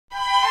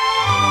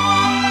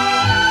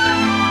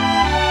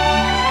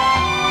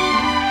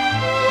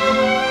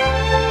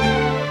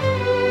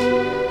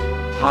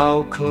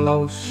How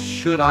close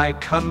should I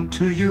come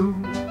to you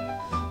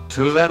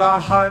to let our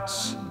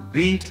hearts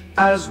beat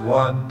as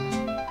one,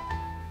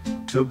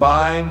 to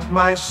bind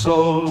my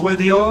soul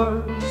with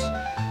yours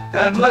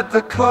and let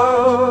the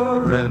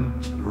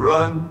current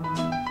run?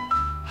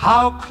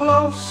 How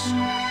close,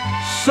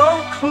 so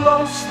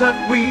close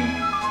that we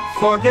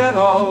forget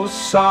all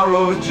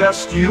sorrow,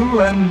 just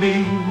you and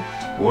me,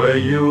 where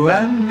you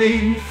and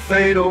me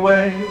fade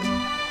away,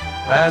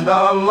 and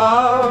our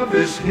love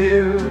is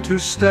here to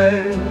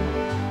stay.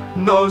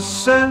 No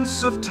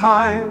sense of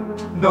time,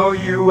 no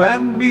you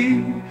and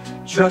me,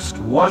 just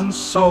one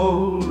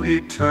soul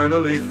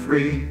eternally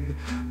free.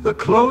 The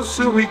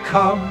closer we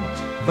come,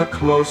 the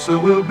closer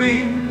we'll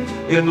be,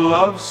 in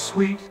love's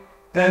sweet,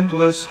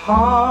 endless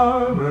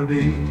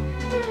harmony.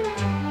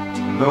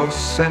 No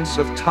sense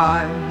of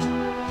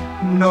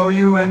time, no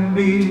you and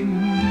me,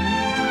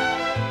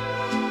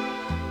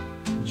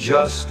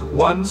 just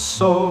one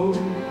soul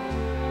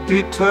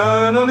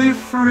eternally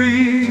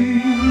free.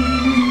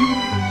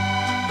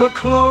 The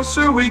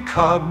closer we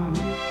come,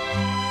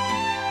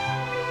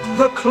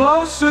 the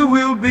closer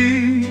we'll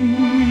be,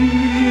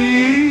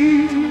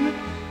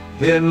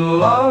 in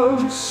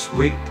love's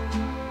sweet,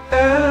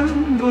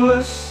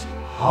 endless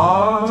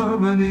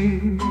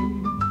harmony.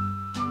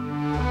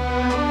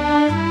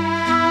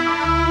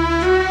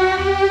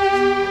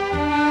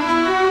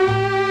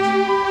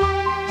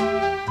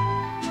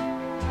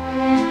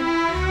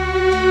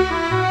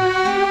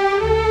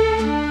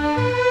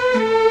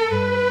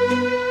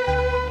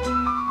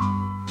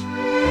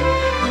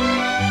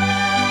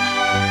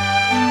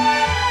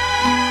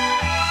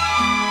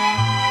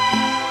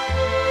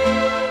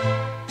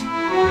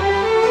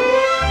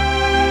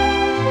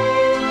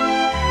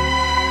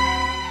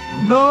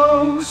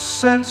 No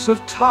sense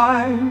of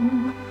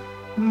time,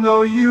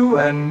 no you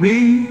and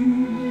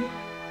me,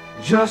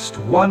 just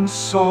one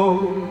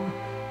soul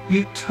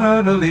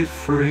eternally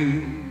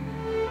free.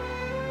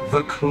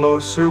 The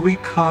closer we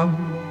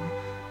come,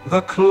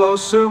 the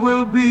closer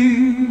we'll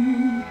be,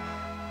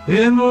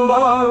 in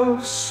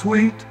love's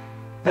sweet,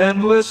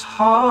 endless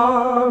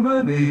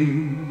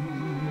harmony.